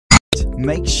Next,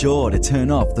 make sure to turn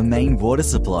off the main water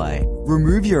supply.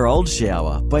 Remove your old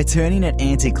shower by turning it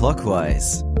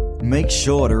anti-clockwise. Make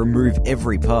sure to remove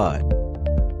every part.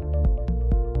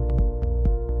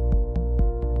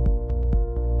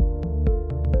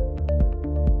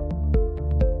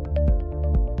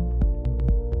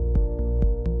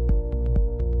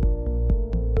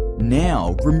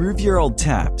 Now, remove your old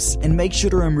taps and make sure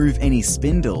to remove any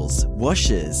spindles,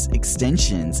 washers,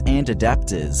 extensions and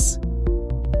adapters.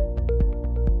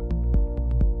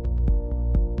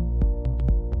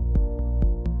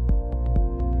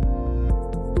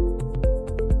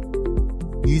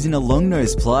 Using a long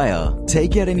nose plier,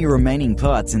 take out any remaining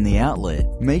parts in the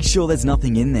outlet. Make sure there's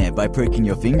nothing in there by poking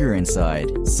your finger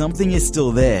inside. Something is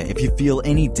still there if you feel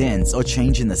any dents or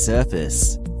change in the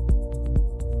surface.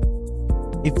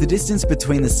 If the distance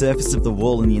between the surface of the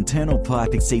wall and the internal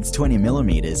pipe exceeds 20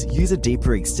 mm, use a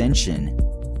deeper extension.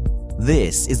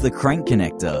 This is the crank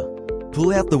connector.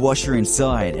 Pull out the washer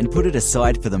inside and put it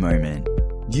aside for the moment.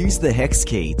 Use the hex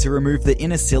key to remove the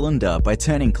inner cylinder by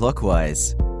turning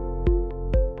clockwise.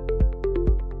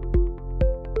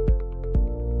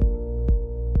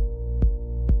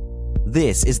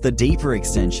 This is the deeper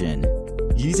extension.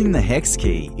 Using the hex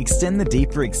key, extend the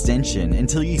deeper extension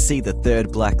until you see the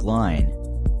third black line.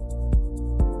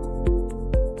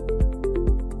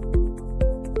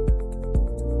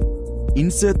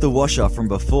 Insert the washer from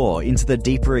before into the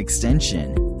deeper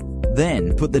extension.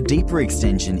 Then put the deeper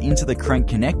extension into the crank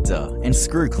connector and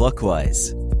screw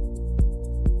clockwise.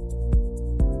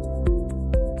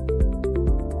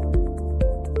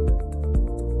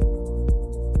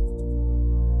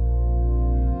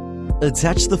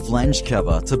 Attach the flange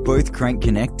cover to both crank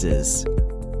connectors.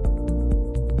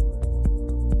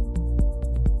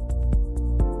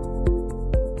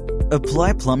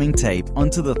 Apply plumbing tape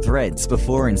onto the threads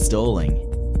before installing.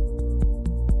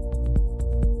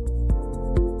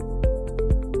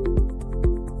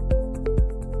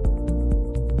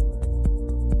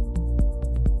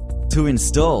 To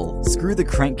install, screw the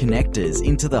crank connectors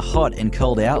into the hot and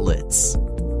cold outlets.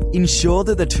 Ensure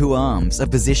that the two arms are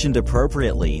positioned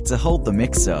appropriately to hold the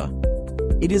mixer.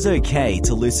 It is okay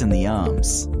to loosen the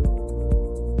arms.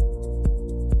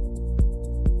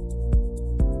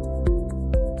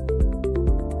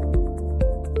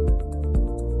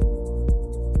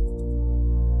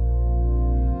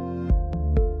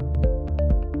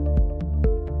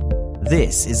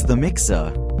 This is the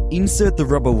mixer. Insert the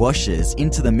rubber washers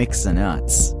into the mixer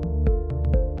nuts.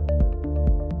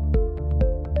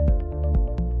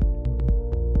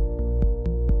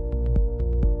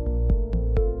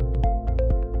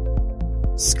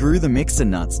 Screw the mixer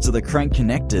nuts to the crank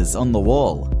connectors on the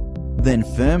wall. Then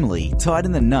firmly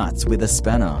tighten the nuts with a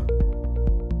spanner.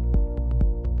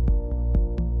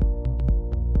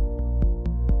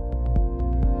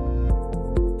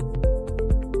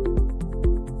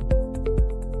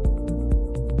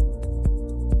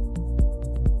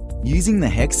 Using the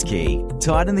hex key,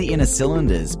 tighten the inner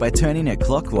cylinders by turning it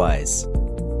clockwise.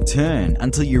 Turn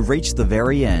until you reach the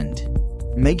very end.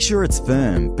 Make sure it's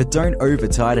firm, but don't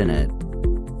over-tighten it.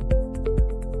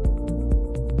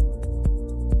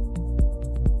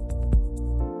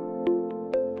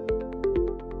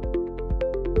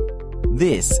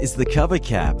 This is the cover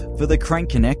cap for the crank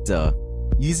connector.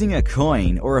 Using a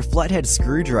coin or a flathead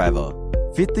screwdriver,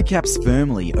 fit the caps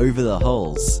firmly over the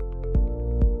holes.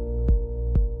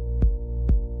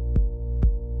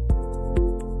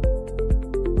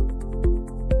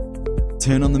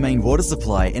 Turn on the main water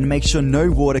supply and make sure no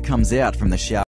water comes out from the shower.